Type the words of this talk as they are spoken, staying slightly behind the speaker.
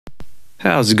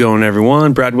How's it going,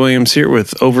 everyone? Brad Williams here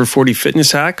with Over 40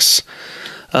 Fitness Hacks.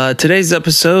 Today's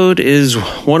episode is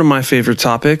one of my favorite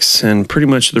topics, and pretty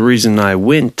much the reason I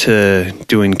went to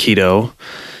doing keto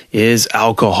is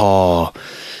alcohol.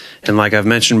 And like I've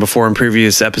mentioned before in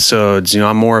previous episodes,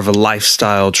 I'm more of a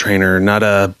lifestyle trainer, not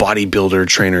a bodybuilder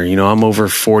trainer. I'm over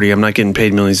 40. I'm not getting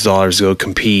paid millions of dollars to go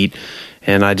compete.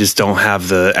 And I just don't have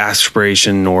the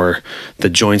aspiration or the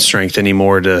joint strength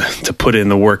anymore to put in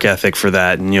the work ethic for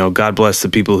that. And, God bless the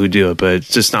people who do it, but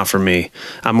it's just not for me.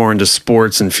 I'm more into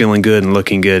sports and feeling good and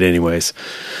looking good anyways.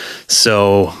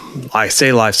 So I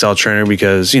say lifestyle trainer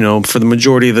because, for the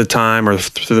majority of the time or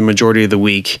for the majority of the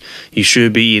week, you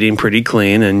should be eating pretty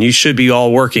clean and you should be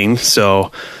all working.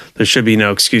 So there should be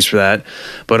no excuse for that.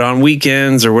 But on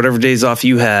weekends or whatever days off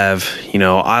you have,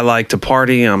 I like to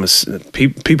party.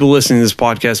 People listening to this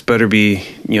podcast better be,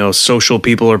 social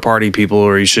people or party people,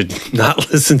 or you should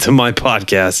not listen to my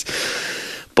podcast.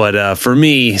 But for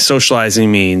me,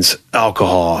 socializing means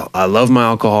alcohol. I love my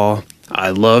alcohol.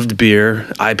 I loved beer,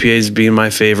 IPAs being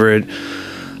my favorite,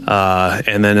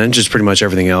 and then just pretty much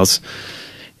everything else.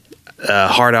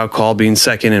 Hard alcohol being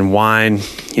second, and wine,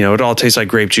 it all tastes like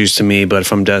grape juice to me, but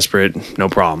if I'm desperate, no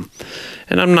problem.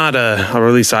 And I'm not or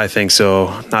at least I think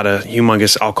so, not a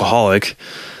humongous alcoholic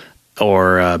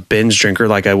or a binge drinker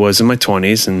like I was in my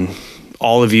 20s. And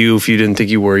all of you, if you didn't think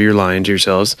you were, you're lying to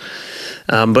yourselves.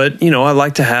 But, I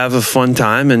like to have a fun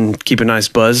time and keep a nice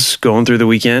buzz going through the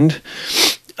weekend.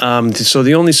 So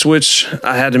the only switch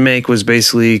I had to make was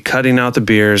basically cutting out the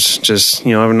beers, just,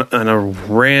 on a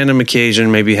random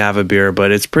occasion, maybe have a beer,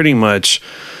 but it's pretty much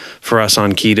for us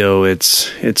on keto,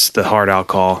 it's the hard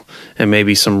alcohol and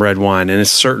maybe some red wine, and it's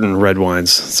certain red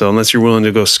wines. So unless you're willing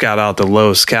to go scout out the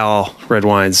lowest cal red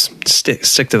wines,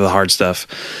 stick to the hard stuff.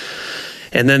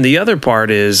 And then the other part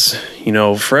is,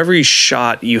 for every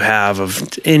shot you have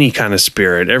of any kind of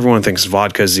spirit, everyone thinks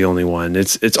vodka is the only one.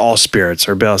 It's all spirits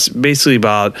are basically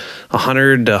about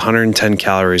 100 to 110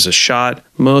 calories a shot.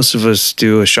 Most of us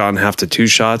do a shot and a half to 2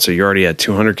 shots, so you're already at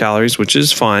 200 calories, which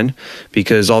is fine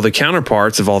because all the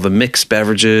counterparts of all the mixed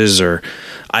beverages or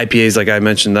IPAs, like I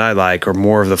mentioned, that I like, are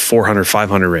more of the 400,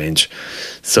 500 range.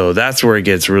 So that's where it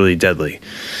gets really deadly.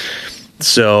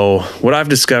 So what I've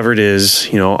discovered is,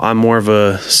 I'm more of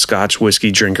a Scotch whiskey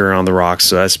drinker on the rocks,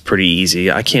 so that's pretty easy.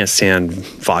 I can't stand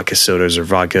vodka sodas or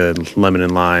vodka lemon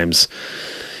and limes.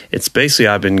 It's basically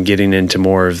I've been getting into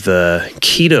more of the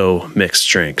keto mixed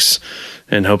drinks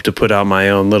and hope to put out my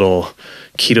own little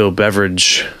keto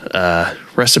beverage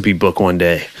recipe book one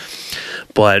day.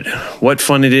 But what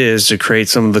fun it is to create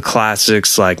some of the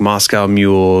classics like Moscow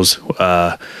Mules,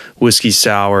 whiskey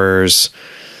sours.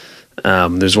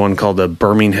 There's one called the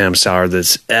Birmingham Sour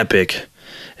that's epic.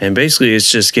 And basically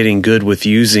it's just getting good with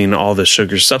using all the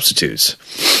sugar substitutes.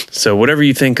 So whatever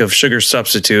you think of sugar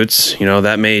substitutes,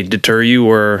 that may deter you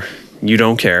or you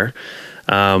don't care.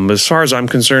 As far as I'm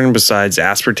concerned, besides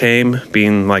aspartame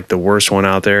being like the worst one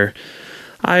out there,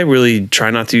 I really try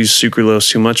not to use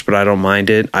sucralose too much, but I don't mind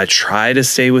it. I try to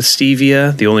stay with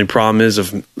stevia. The only problem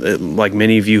is, like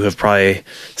many of you have probably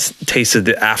tasted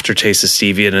the aftertaste of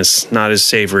stevia, and it's not as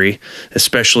savory,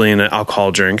 especially in an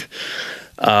alcohol drink.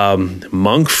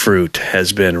 Monk fruit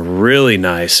has been really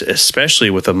nice,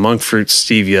 especially with a monk fruit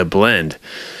stevia blend.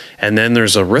 And then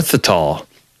there's erythritol.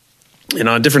 And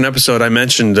on a different episode, I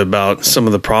mentioned about some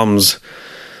of the problems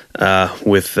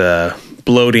with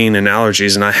bloating and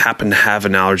allergies, and I happen to have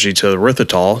an allergy to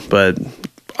erythritol, but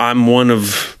I'm one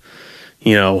of,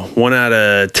 1 out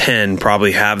of 10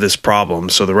 probably have this problem.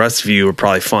 So the rest of you are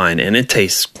probably fine, and it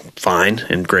tastes fine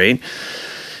and great.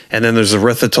 And then there's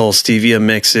erythritol stevia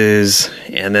mixes,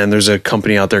 and then there's a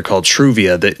company out there called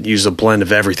Truvia that use a blend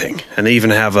of everything, and they even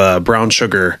have a brown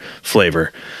sugar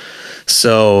flavor.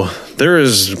 So there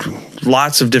is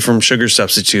lots of different sugar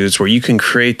substitutes where you can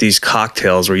create these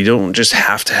cocktails where you don't just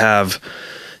have to have,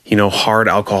 hard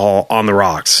alcohol on the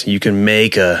rocks. You can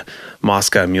make a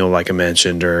Moscow Mule, like I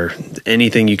mentioned, or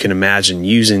anything you can imagine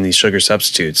using these sugar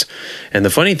substitutes. And the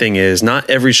funny thing is, not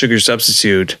every sugar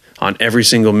substitute on every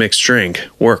single mixed drink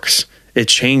works. It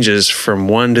changes from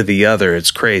one to the other.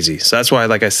 It's crazy. So that's why,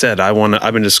 like I said,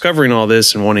 I've been discovering all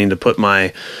this and wanting to put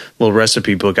my little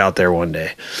recipe book out there one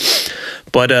day.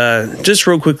 But just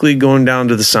real quickly, going down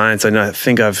to the science, I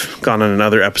think I've gone on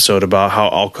another episode about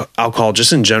how alcohol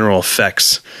just in general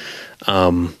affects,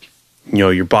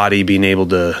 your body being able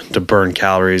to burn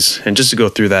calories. And just to go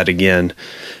through that again,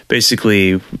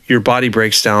 basically, your body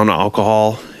breaks down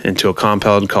alcohol into a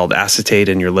compound called acetate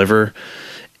in your liver.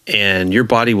 and your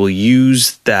body will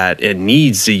use that. It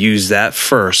needs to use that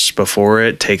first before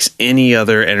it takes any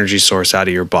other energy source out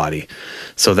of your body.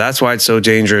 So that's why it's so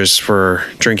dangerous for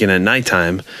drinking at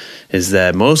nighttime, is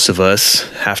that most of us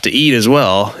have to eat as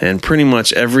well. And pretty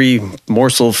much every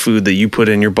morsel of food that you put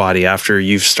in your body after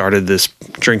you've started this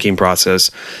drinking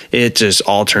process, it just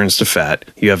all turns to fat.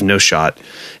 You have no shot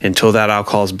until that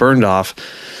alcohol is burned off.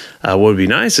 What would be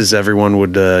nice is everyone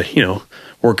would,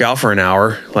 work out for an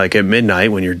hour, like at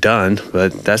midnight when you're done,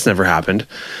 but that's never happened.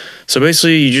 So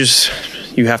basically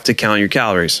you have to count your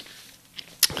calories.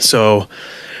 So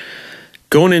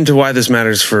going into why this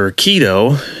matters for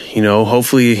keto,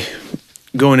 hopefully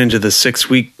going into the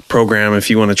 6-week program,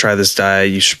 if you want to try this diet,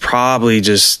 you should probably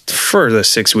just for the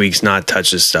 6 weeks not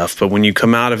touch this stuff. But when you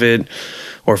come out of it,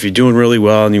 or if you're doing really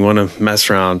well and you want to mess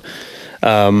around,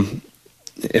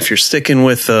 if you're sticking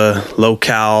with low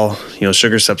cal,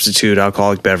 sugar substitute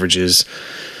alcoholic beverages,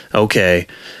 okay.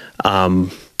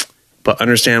 But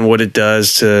understand what it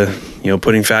does to,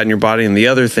 putting fat in your body. And the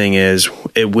other thing is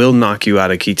it will knock you out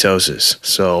of ketosis.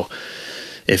 So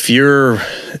if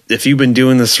you've been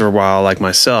doing this for a while, like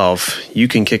myself, you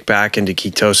can kick back into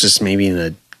ketosis maybe in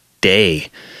a day.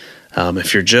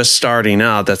 If you're just starting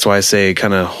out, that's why I say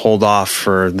kind of hold off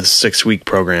for the 6-week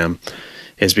program,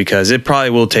 is because it probably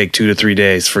will take 2 to 3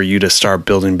 days for you to start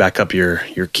building back up your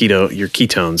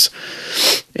ketones,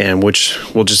 and which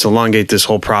will just elongate this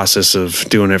whole process of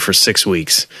doing it for 6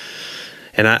 weeks.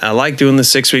 And I like doing the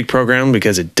 6-week program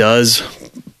because it does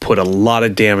put a lot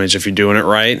of damage if you're doing it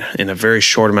right in a very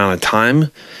short amount of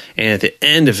time. And at the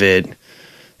end of it,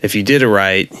 if you did it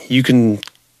right, you can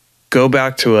go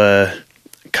back to a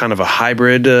kind of a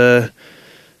hybrid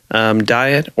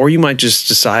diet, or you might just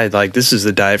decide like this is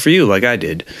the diet for you, like I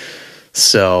did.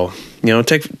 So,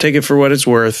 take it for what it's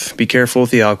worth. Be careful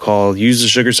with the alcohol. Use the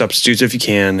sugar substitutes if you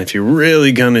can. If you're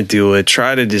really going to do it,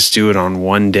 try to just do it on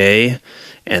one day,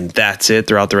 and that's it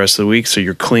throughout the rest of the week. So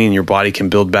you're clean. Your body can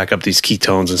build back up these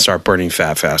ketones and start burning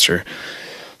fat faster.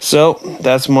 So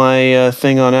that's my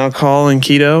thing on alcohol and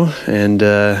keto.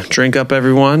 And drink up,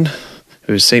 everyone.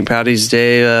 It was St. Paddy's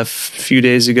Day a few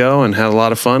days ago and had a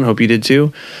lot of fun. Hope you did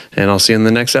too. And I'll see you in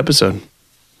the next episode.